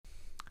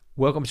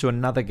Welcome to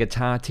another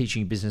Guitar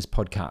Teaching Business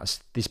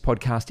podcast. This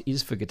podcast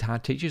is for guitar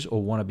teachers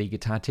or wannabe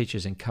guitar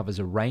teachers and covers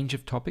a range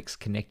of topics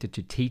connected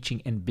to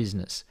teaching and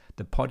business.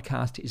 The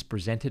podcast is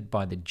presented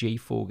by the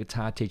G4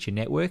 Guitar Teacher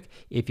Network.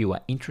 If you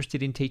are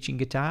interested in teaching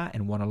guitar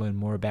and want to learn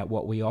more about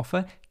what we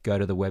offer, go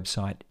to the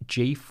website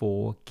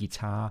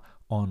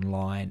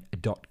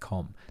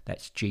g4guitaronline.com.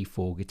 That's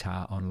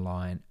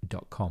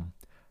g4guitaronline.com.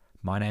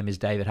 My name is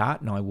David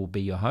Hart and I will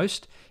be your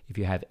host. If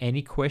you have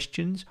any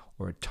questions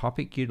or a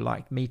topic you'd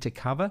like me to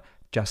cover,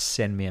 just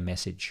send me a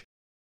message.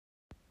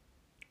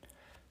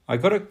 I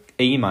got an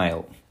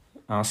email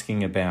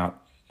asking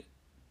about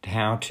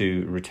how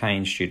to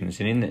retain students,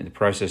 and in the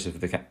process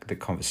of the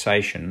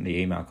conversation, the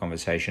email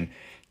conversation,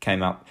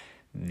 came up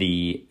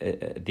the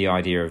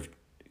idea of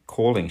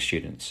calling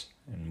students,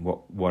 and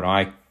what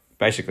I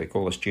basically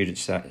call a student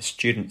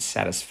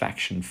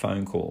satisfaction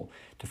phone call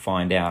to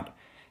find out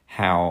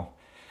how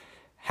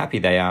happy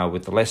they are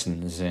with the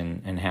lessons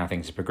and how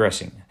things are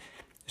progressing.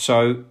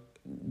 So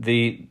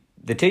the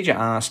teacher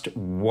asked,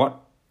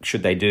 what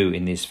should they do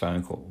in this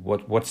phone call?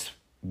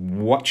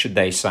 What should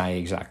they say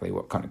exactly?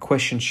 What kind of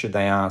questions should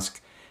they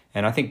ask?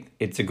 And I think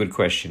it's a good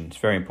question. It's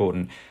very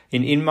important.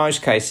 In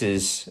most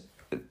cases,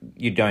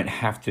 you don't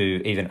have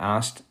to even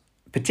ask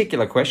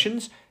particular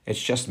questions.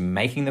 It's just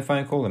making the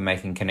phone call and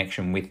making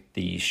connection with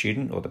the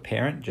student or the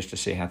parent just to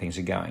see how things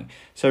are going.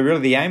 So really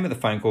the aim of the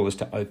phone call is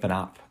to open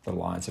up the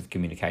lines of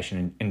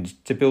communication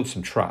and to build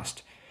some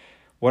trust.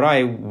 What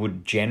I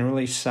would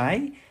generally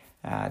say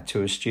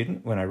to a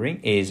student when I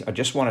ring is, I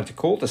just wanted to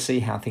call to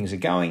see how things are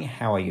going.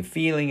 How are you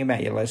feeling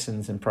about your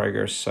lessons and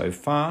progress so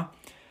far?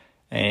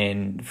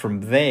 And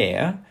from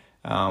there,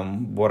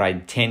 what I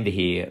tend to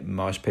hear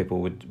most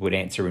people would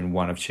answer in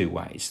one of two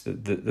ways.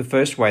 The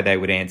first way they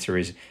would answer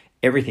is,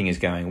 everything is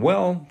going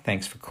well,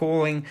 thanks for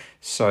calling.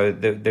 So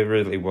there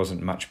really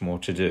wasn't much more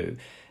to do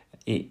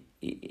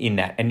in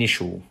that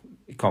initial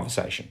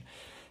conversation.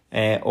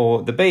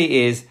 Or the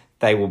B is,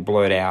 they will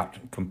blurt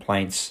out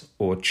complaints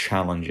or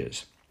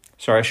challenges.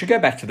 Sorry, I should go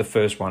back to the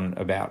first one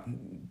about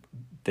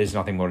there's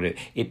nothing more to do.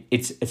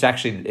 It's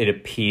actually, it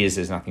appears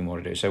there's nothing more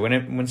to do. So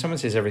when someone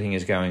says everything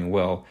is going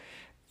well,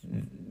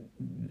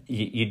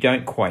 you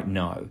don't quite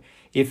know.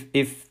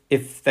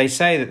 If they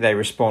say that they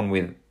respond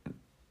with,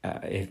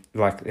 if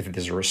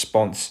there's a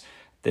response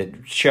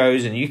that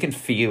shows and you can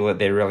feel that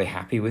they're really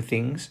happy with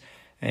things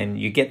and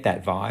you get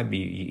that vibe,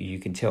 you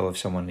can tell if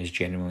someone is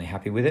genuinely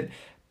happy with it.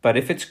 But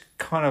if it's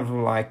kind of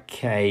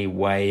like a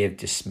way of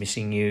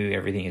dismissing you,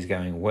 everything is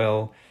going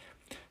well.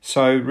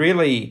 So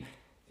really,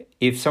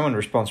 if someone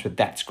responds with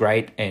that's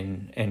great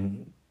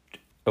you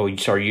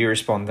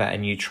respond to that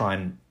and you try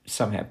and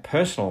somehow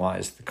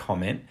personalize the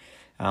comment,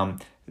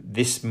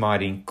 this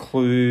might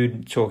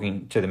include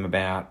talking to them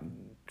about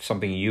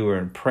something you were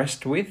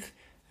impressed with,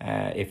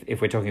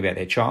 if we're talking about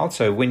their child.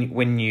 So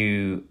when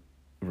they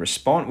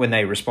respond with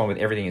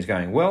everything is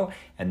going well,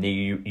 and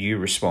then you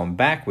respond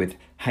back with,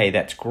 hey,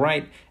 that's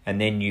great,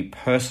 and then you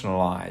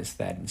personalize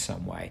that in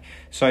some way.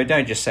 So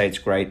don't just say it's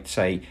great,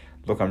 say,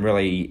 look, I'm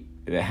really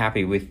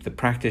happy with the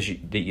practice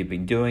that you've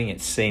been doing.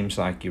 It seems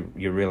like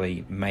you're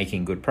really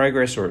making good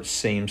progress, or it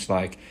seems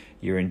like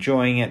you're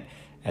enjoying it.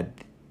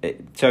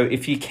 So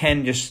if you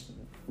can just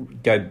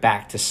go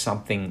back to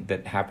something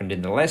that happened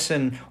in the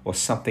lesson or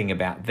something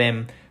about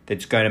them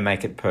that's going to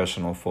make it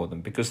personal for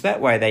them, because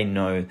that way they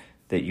know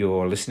that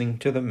you're listening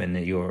to them and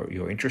that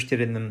you're interested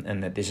in them,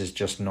 and that this is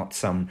just not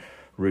some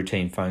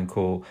routine phone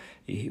call.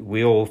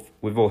 We've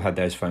all had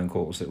those phone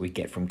calls that we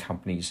get from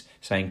companies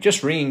saying,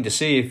 just ringing to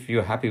see if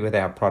you're happy with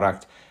our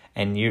product,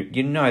 and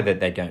you know that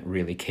they don't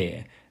really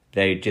care.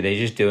 They're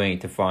just doing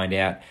it to find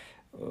out,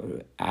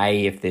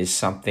 A, if there's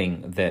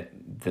something that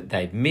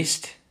they've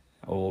missed,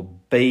 or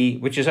B,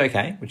 which is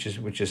okay, which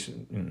is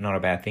not a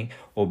bad thing,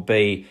 or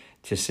B,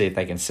 to see if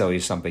they can sell you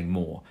something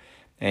more.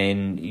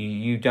 And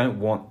you don't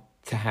want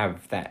to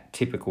have that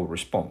typical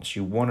response.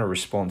 You want a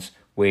response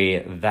where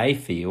they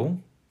feel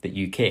that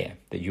you care,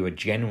 that you are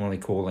genuinely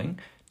calling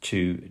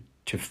to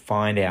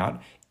find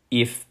out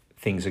if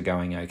things are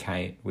going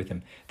okay with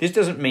them. This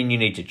doesn't mean you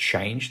need to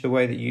change the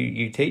way that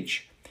you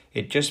teach.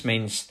 It just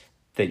means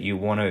that you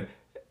want to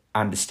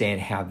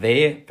understand how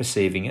they're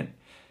perceiving it.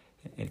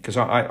 Because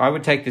I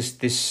would take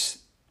this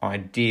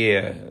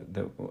idea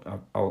that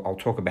I'll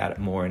talk about it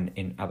more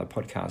in other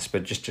podcasts,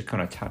 but just to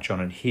kind of touch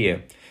on it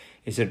here,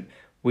 is that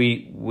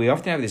we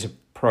often have this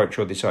approach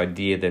or this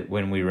idea that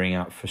when we ring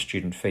up for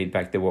student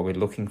feedback, that what we're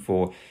looking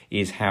for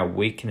is how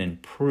we can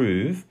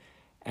improve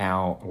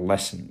our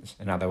lessons.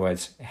 In other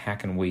words, how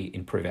can we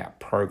improve our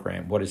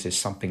program? What is there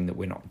something that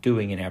we're not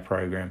doing in our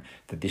program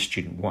that this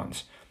student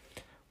wants?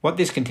 What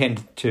this can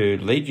tend to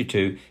lead you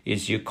to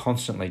is you're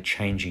constantly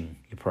changing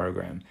your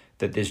program,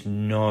 that there's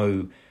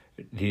no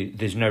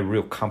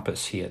real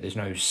compass here, there's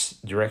no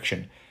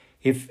direction.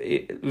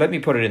 Let me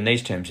put it in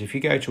these terms. If you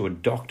go to a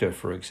doctor,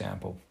 for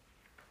example,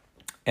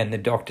 and the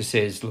doctor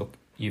says, look,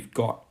 you've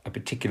got a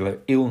particular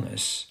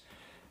illness,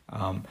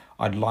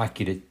 I'd like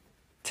you to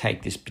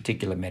take this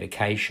particular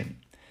medication.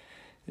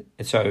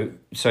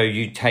 So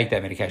you take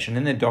that medication,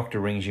 and the doctor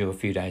rings you a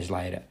few days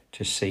later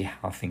to see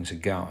how things are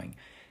going.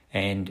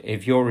 And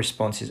if your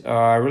response is, "Oh,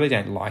 I really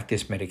don't like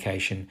this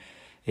medication,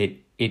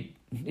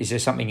 is there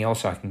something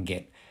else I can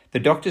get?" The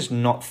doctor's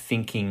not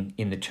thinking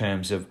in the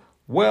terms of,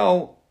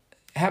 "Well,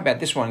 how about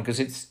this one because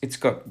it's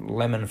got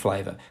lemon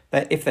flavor."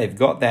 If they've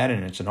got that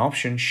and it's an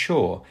option,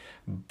 sure.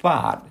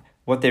 But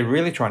what they're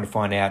really trying to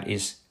find out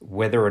is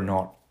whether or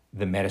not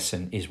the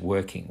medicine is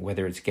working,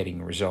 whether it's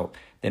getting a result.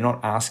 They're not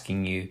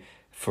asking you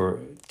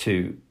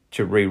to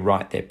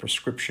rewrite their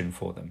prescription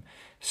for them.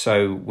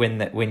 So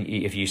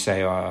if you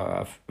say,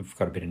 "Oh, I've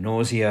got a bit of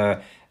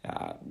nausea,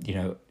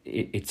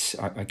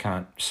 I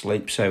can't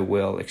sleep so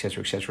well,"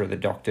 etc., the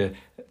doctor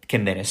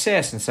can then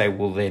assess and say,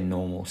 "Well, they're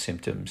normal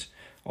symptoms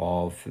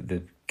of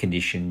the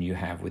condition you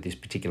have with this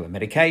particular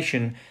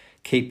medication.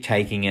 Keep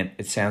taking it.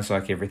 It sounds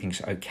like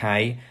everything's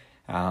okay,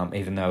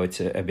 even though it's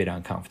a bit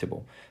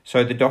uncomfortable."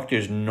 So the doctor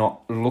is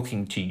not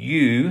looking to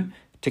you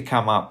to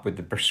come up with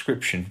the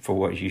prescription for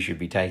what you should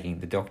be taking.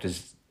 The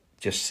doctor's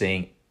just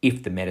seeing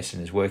if the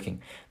medicine is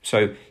working.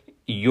 So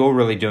you're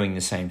really doing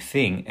the same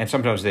thing, and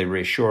sometimes they're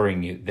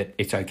reassuring you that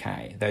it's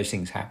okay, those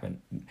things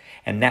happen.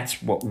 And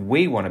that's what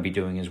we want to be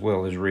doing as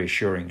well, is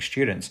reassuring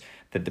students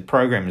that the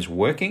program is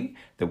working,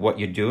 that what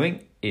you're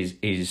doing is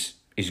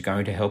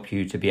going to help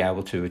you to be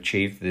able to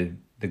achieve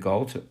the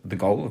goal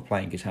of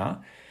playing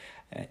guitar.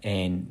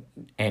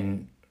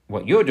 And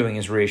what you're doing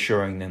is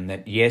reassuring them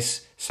that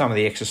yes, some of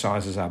the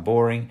exercises are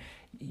boring,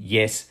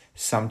 yes,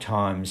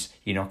 sometimes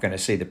you're not going to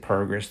see the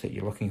progress that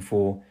you're looking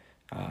for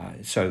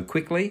so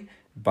quickly,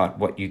 but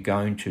what you're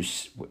going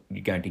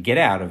to get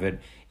out of it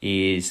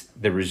is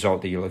the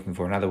result that you're looking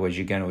for. In other words,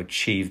 you're going to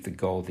achieve the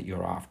goal that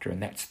you're after,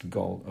 and that's the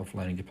goal of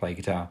learning to play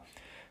guitar.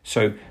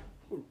 So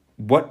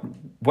what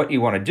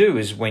you want to do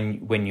is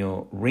when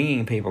you're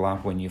ringing people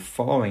up, when you're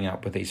following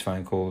up with these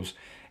phone calls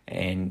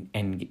and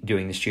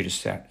doing the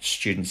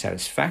student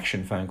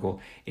satisfaction phone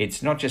call,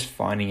 it's not just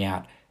finding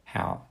out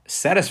how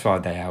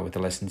satisfied they are with the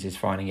lessons, it's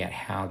finding out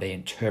how they're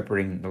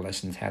interpreting the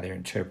lessons, how they're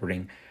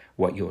interpreting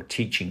what you're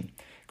teaching.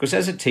 Because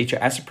as a teacher,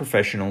 as a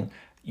professional,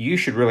 you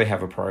should really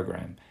have a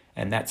program.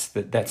 And that's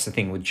the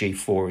thing with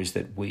G4, is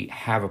that we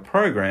have a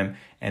program,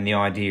 and the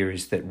idea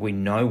is that we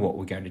know what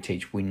we're going to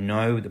teach. We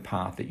know the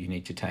path that you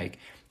need to take.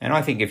 And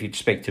I think if you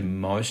speak to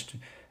most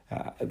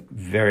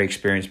very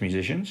experienced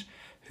musicians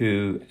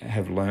who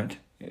have learnt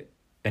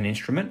an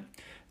instrument,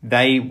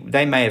 they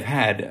may have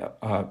had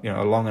a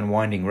long and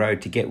winding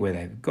road to get where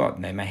they've got,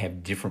 and they may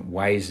have different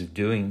ways of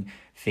doing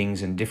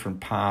things and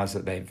different paths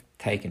that they've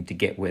taken to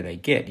get where they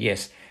get.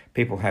 Yes,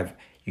 people have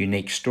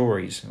unique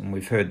stories, and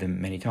we've heard them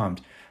many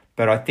times.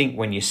 But I think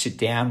when you sit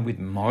down with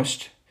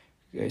most,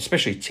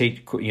 especially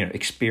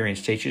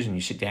experienced teachers, and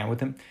you sit down with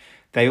them,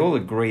 they all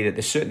agree that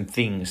there's certain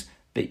things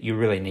that you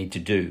really need to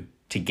do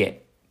to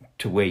get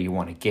to where you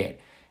want to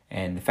get.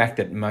 And the fact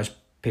that most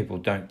people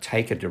don't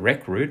take a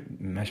direct route,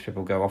 most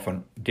people go off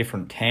on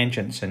different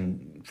tangents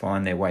and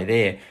find their way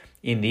there.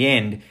 In the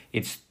end,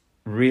 it's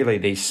really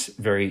these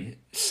very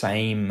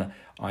same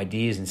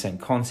ideas and same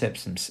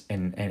concepts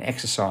and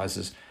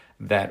exercises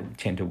that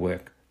tend to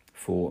work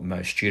for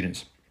most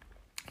students.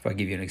 If I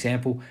give you an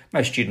example,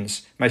 most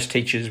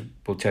teachers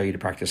will tell you to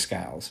practice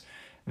scales.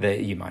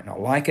 You might not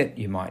like it,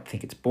 you might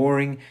think it's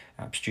boring.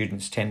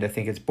 Students tend to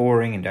think it's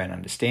boring and don't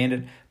understand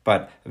it,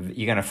 but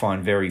you're going to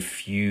find very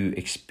few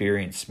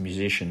experienced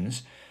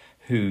musicians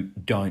who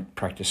don't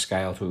practice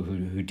scales,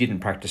 who didn't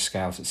practice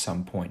scales at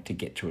some point to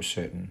get to a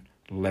certain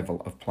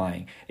level of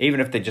playing.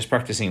 Even if they're just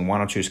practicing one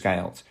or two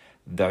scales,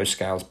 those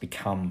scales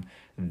become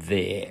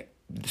their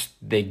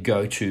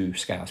go-to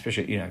scale.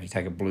 Especially, if you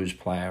take a blues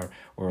player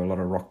or a lot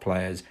of rock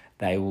players,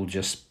 they will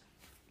just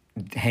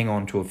hang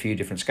on to a few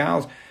different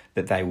scales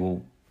that they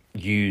will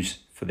use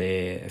for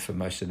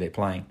most of their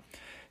playing.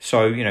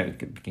 So,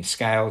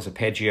 scales,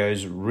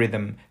 arpeggios,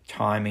 rhythm,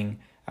 timing,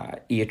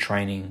 ear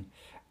training,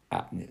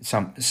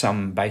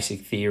 some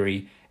basic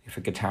theory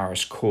for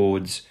guitarist,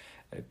 chords,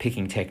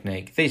 picking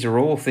technique. These are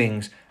all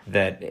things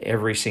that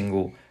every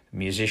single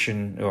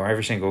musician, or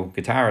every single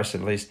guitarist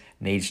at least,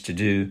 needs to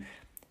do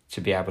to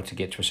be able to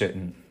get to a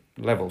certain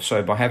level.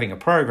 So by having a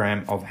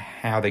program of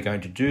how they're going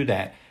to do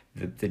that,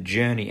 the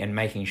journey, and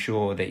making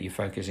sure that you're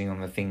focusing on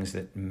the things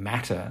that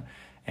matter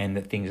and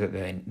the things that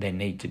they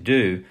need to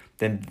do,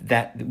 then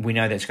that we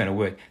know that's going to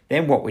work.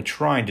 Then what we're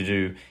trying to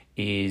do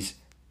is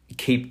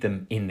keep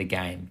them in the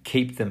game,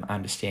 keep them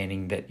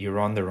understanding that you're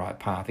on the right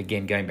path.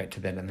 Again, going back to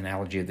that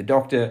analogy of the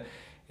doctor,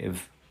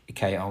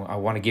 I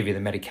want to give you the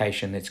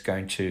medication that's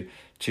going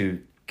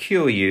to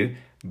cure you,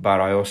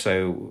 but I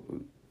also,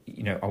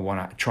 I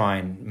want to try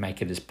and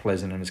make it as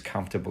pleasant and as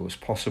comfortable as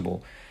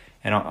possible.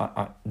 And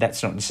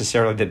that's not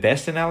necessarily the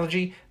best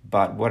analogy,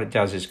 but what it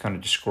does is kind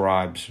of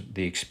describes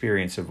the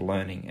experience of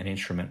learning an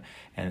instrument,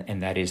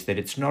 and that is that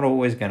it's not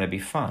always going to be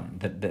fun.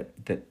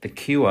 That the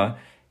cure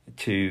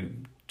to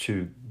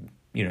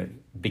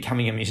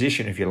becoming a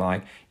musician, if you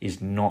like,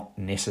 is not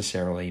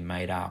necessarily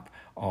made up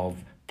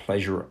of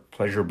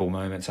pleasurable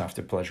moments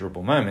after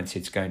pleasurable moments.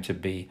 It's going to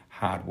be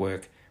hard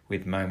work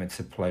with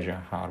moments of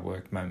pleasure, hard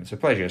work, moments of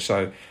pleasure.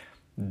 So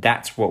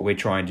That's what we're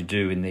trying to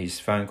do in these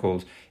phone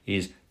calls,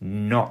 is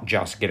not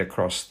just get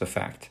across the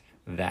fact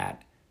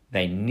that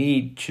they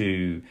need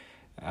to,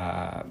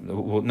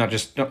 not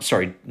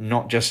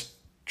just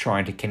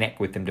trying to connect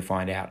with them to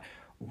find out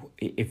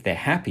if they're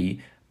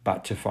happy,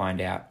 but to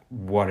find out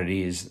what it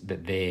is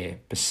that they're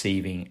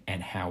perceiving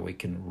and how we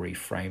can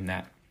reframe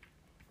that.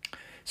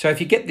 So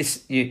if you get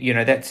this,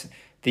 that's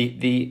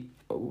the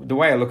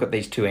way I look at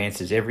these two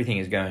answers. Everything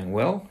is going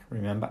well,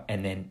 remember,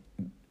 and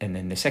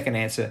then the second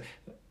answer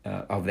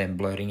of them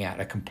blurting out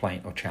a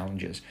complaint or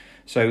challenges.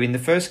 So in the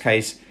first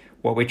case,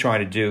 what we're trying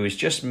to do is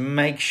just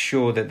make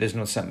sure that there's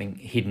not something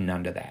hidden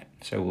under that.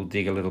 So we'll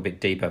dig a little bit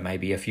deeper,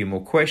 maybe a few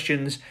more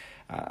questions,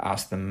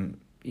 ask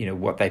them,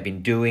 what they've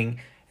been doing,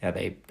 have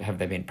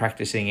they been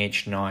practicing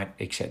each night,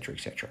 etc.,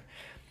 etc.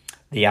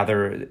 The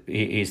other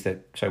is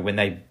that, so when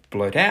they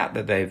blurt out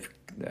that they've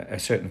a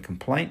certain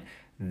complaint,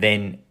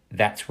 then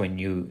that's when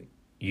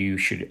you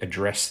should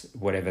address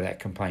whatever that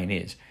complaint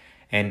is.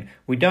 And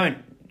we don't,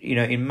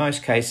 in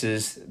most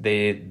cases,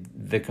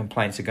 the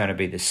complaints are going to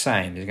be the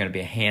same. There's going to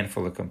be a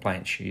handful of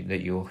complaints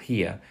that you'll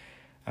hear.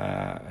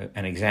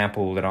 An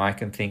example that I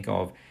can think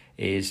of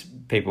is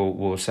people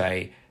will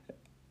say,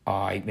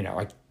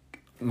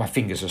 my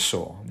fingers are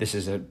sore. This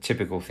is a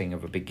typical thing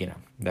of a beginner.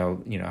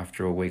 They'll,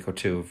 after a week or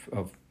two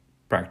of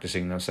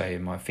practicing, they'll say,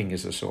 my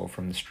fingers are sore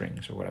from the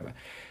strings or whatever.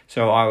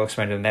 So I'll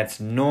explain to them that's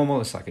normal.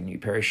 It's like a new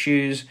pair of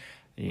shoes.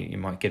 You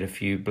might get a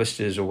few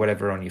blisters or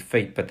whatever on your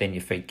feet, but then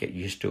your feet get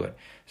used to it.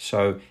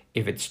 So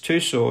if it's too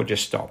sore,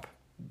 just stop.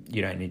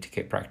 You don't need to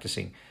keep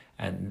practicing.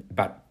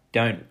 But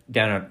don't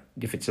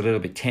if it's a little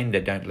bit tender,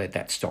 don't let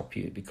that stop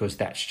you, because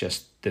that's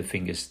just the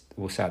fingers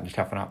will start to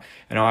toughen up.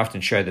 And I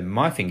often show them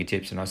my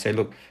fingertips, and I say,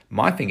 look,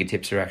 my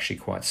fingertips are actually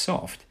quite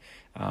soft.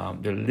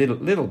 They're a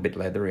little bit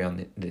leathery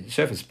on the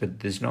surface, but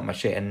there's not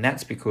much there. And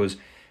that's because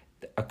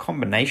a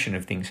combination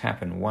of things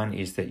happen. One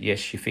is that,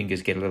 yes, your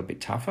fingers get a little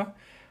bit tougher,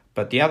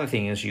 but the other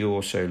thing is you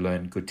also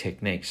learn good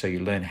technique. So you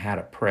learn how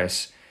to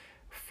press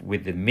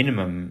with the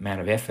minimum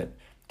amount of effort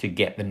to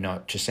get the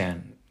note to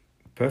sound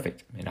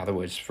perfect. In other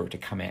words, for it to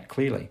come out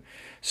clearly.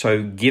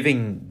 So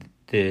giving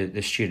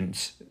the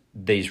students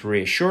these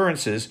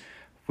reassurances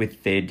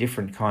with their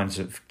different kinds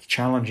of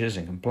challenges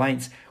and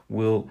complaints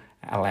will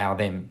allow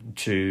them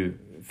to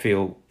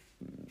feel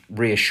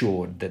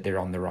reassured that they're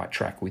on the right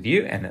track with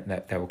you, and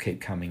that they will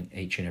keep coming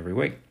each and every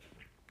week.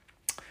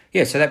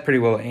 Yeah, so that pretty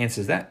well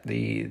answers that,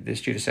 the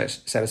student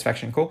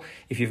satisfaction call.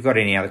 If you've got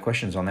any other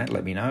questions on that,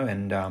 let me know,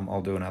 and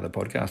I'll do another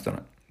podcast on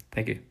it.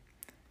 Thank you.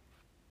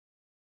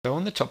 So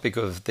on the topic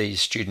of these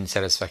student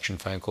satisfaction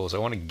phone calls, I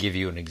want to give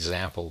you an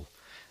example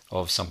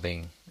of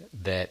something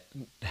that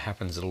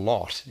happens a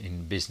lot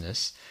in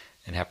business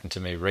and happened to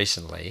me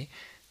recently,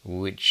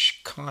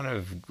 which kind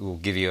of will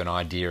give you an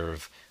idea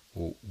of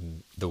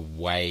the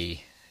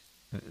way,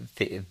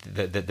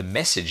 the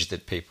message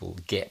that people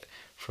get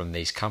from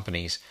these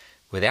companies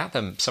without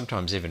them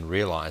sometimes even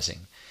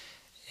realizing.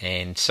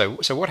 And so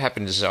what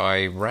happened is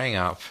I rang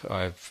up.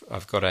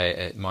 I've got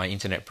my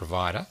internet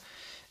provider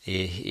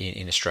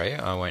in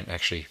Australia. I won't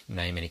actually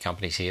name any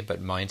companies here,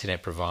 but my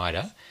internet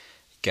provider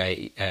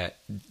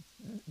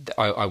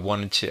I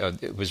wanted to.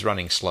 It was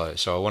running slow,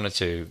 so I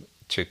wanted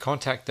to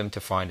contact them to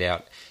find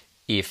out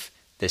if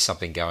there's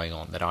something going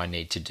on that I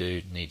need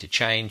to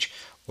change,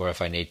 or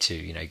if I need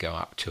to go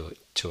up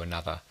to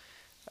another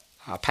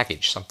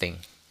package, something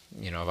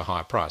of a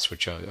higher price,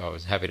 which I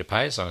was happy to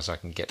pay as long as I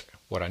can get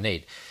what I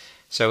need.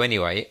 So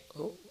anyway,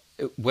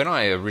 when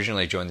I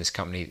originally joined this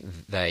company,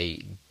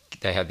 they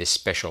had this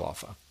special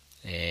offer,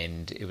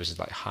 and it was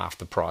like half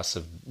the price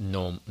of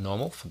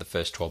normal for the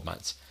first 12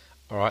 months.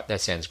 All right,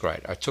 that sounds great.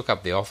 I took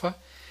up the offer,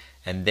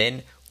 and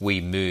then we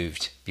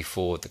moved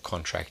before the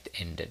contract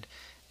ended.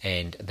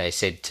 And they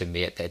said to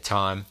me at that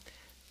time,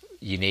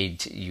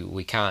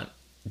 we can't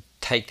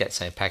take that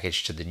same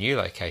package to the new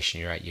location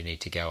you're at. You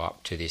need to go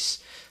up to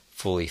this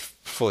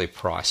fully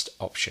priced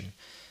option.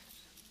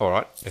 All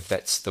right, if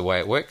that's the way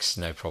it works,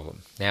 no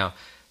problem. Now,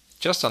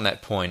 just on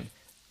that point,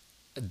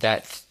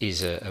 that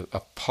is a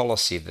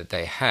policy that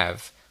they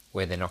have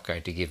where they're not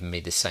going to give me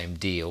the same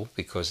deal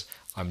because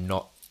I'm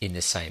not in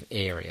the same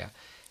area.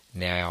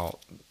 Now,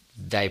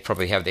 they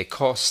probably have their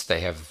costs, they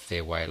have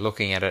their way of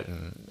looking at it,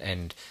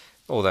 and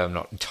although I'm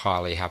not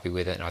entirely happy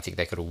with it, and I think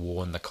they could have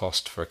worn the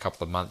cost for a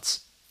couple of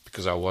months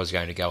because I was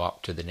going to go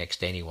up to the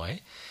next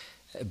anyway,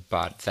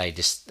 but they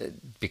just,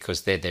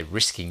 because they're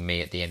risking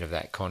me at the end of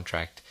that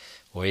contract,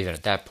 or even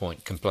at that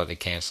point, completely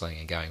cancelling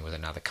and going with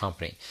another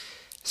company.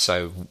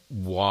 So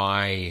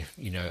why,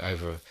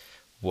 over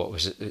what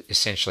was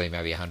essentially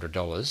maybe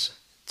 $100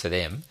 to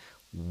them,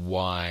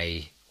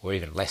 why, or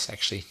even less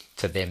actually,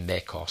 to them, their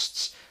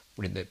costs,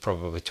 they're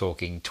probably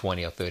talking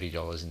 $20 or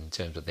 $30 in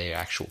terms of their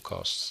actual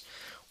costs.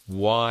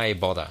 Why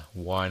bother?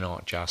 Why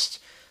not just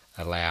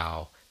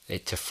allow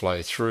it to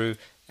flow through?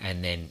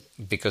 And then,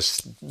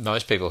 because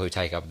most people who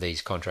take up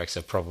these contracts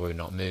are probably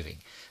not moving.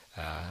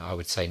 I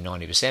would say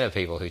 90% of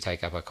people who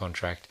take up a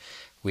contract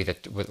with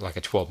like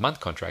a 12-month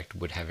contract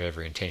would have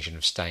every intention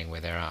of staying where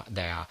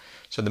they are.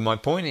 So my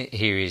point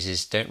here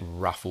is don't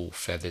ruffle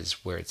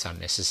feathers where it's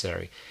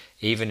unnecessary.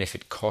 Even if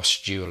it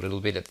costs you a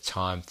little bit at the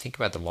time, think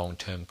about the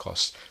long-term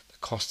costs, the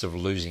cost of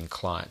losing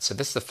clients. So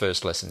that's the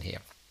first lesson here.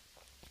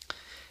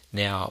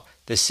 Now,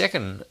 the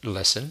second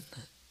lesson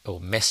or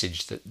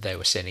message that they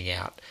were sending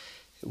out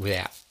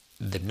without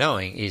the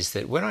knowing is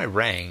that when I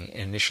rang,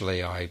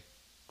 initially I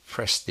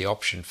pressed the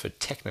option for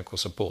technical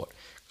support.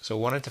 So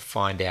I wanted to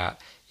find out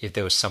if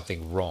there was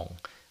something wrong.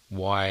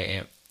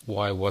 Why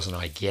wasn't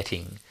I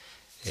getting,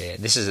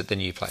 this is at the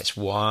new place,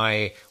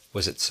 why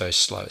was it so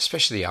slow,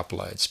 especially the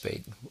upload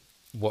speed?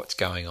 What's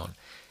going on?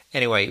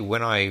 Anyway,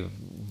 when I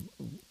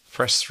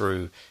pressed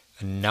through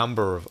a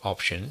number of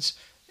options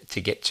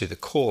to get to the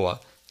caller,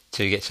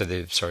 to get to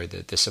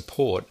the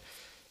support,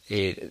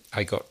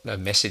 I got a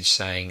message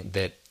saying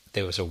that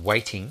there was a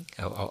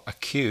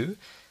queue,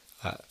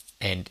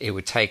 and it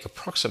would take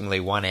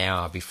approximately 1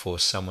 hour before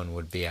someone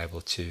would be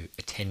able to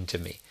attend to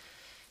me.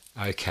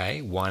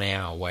 Okay, 1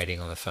 hour waiting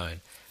on the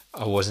phone.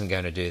 I wasn't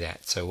going to do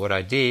that. So what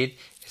I did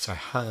is I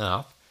hung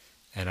up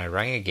and I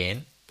rang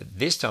again, but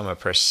this time I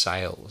pressed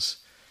sales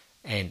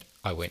and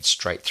I went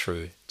straight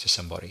through to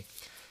somebody.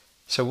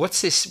 So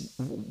what's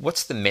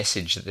the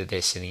message that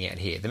they're sending out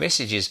here? The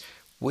message is,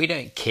 we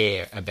don't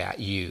care about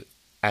you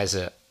as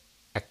a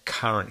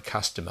current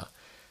customer,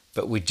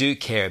 but we do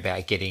care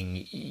about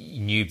getting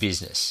new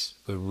business.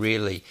 We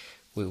really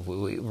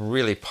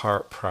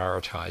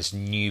prioritize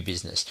new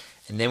business.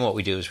 And then what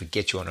we do is we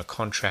get you on a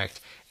contract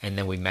and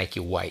then we make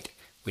you wait.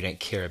 We don't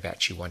care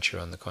about you once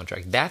you're on the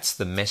contract. That's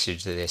the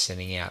message that they're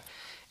sending out.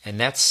 And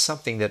that's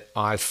something that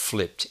I've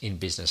flipped in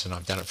business, and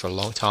I've done it for a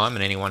long time.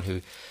 And anyone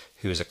who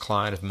is a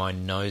client of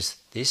mine knows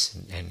this,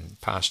 and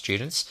past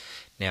students.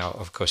 Now,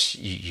 of course,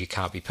 you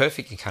can't be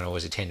perfect. You can't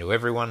always attend to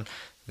everyone.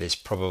 There's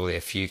probably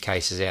a few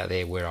cases out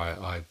there where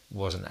I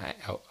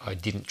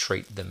didn't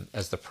treat them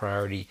as the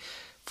priority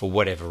for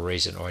whatever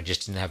reason, or I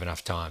just didn't have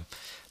enough time.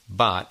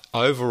 But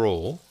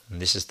overall, and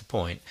this is the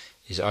point,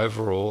 is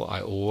overall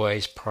I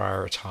always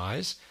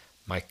prioritize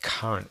my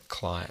current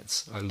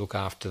clients. I look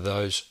after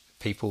those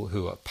people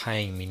who are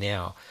paying me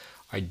now.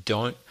 I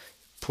don't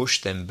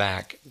push them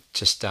back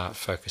to start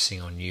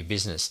focusing on new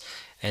business.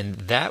 And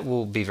that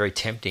will be very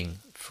tempting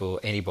for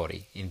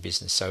anybody in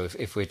business. So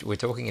if we're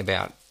talking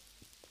about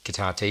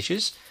guitar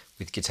teachers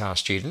with guitar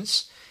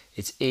students,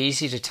 it's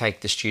easy to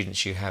take the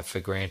students you have for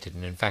granted.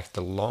 And in fact,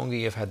 the longer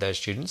you've had those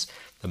students,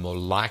 the more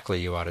likely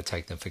you are to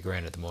take them for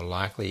granted, the more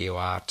likely you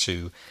are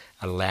to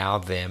allow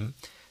them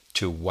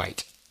to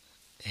wait.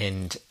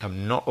 And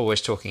I'm not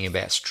always talking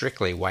about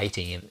strictly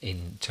waiting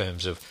in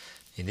terms of,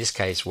 in this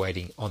case,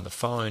 waiting on the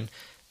phone,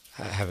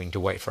 having to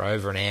wait for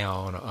over an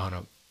hour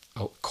on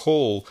a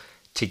call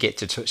to get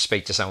to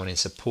speak to someone in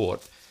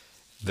support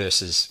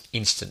versus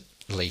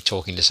instantly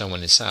talking to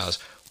someone in sales.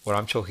 What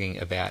I'm talking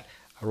about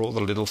are all the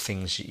little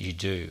things that you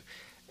do.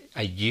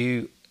 Are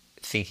you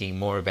thinking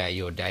more about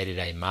your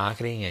day-to-day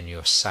marketing and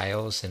your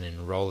sales and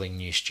enrolling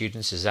new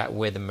students? Is that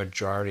where the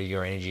majority of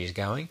your energy is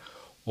going?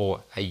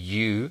 Or are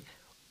you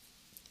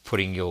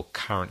putting your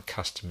current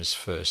customers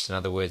first? In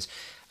other words,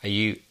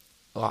 I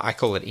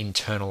call it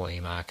internally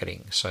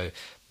marketing. So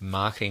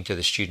marketing to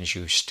the students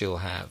you still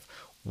have.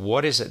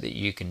 What is it that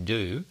you can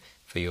do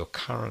for your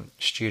current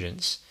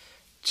students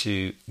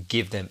to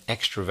give them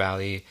extra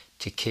value,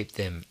 to keep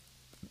them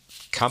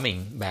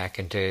coming back,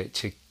 and to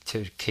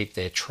keep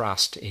their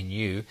trust in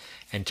you,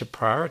 and to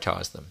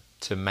prioritize them,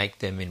 to make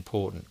them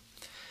important?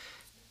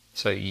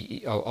 So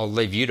I'll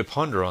leave you to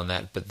ponder on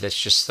that, but that's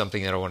just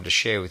something that I wanted to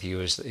share with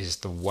you, is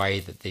the way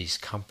that these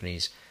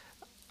companies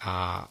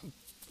are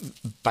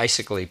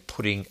basically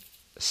putting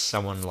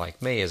someone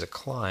like me as a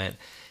client,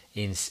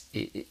 as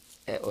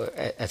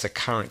a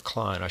current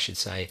client, I should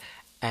say,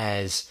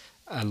 as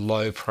a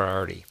low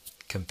priority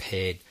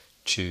compared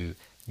to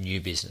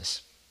new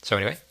business. So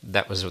anyway,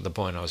 that was the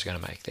point I was going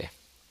to make there.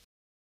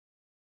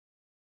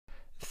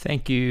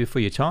 Thank you for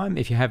your time.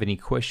 If you have any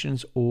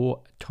questions or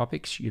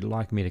topics you'd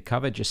like me to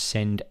cover, just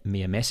send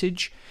me a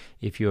message.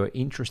 If you're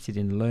interested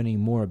in learning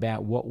more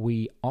about what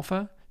we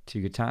offer to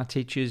guitar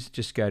teachers,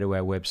 just go to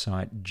our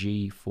website,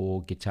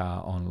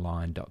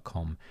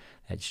 g4guitaronline.com.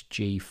 That's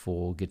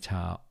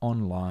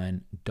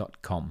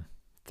g4guitaronline.com.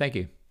 Thank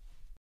you.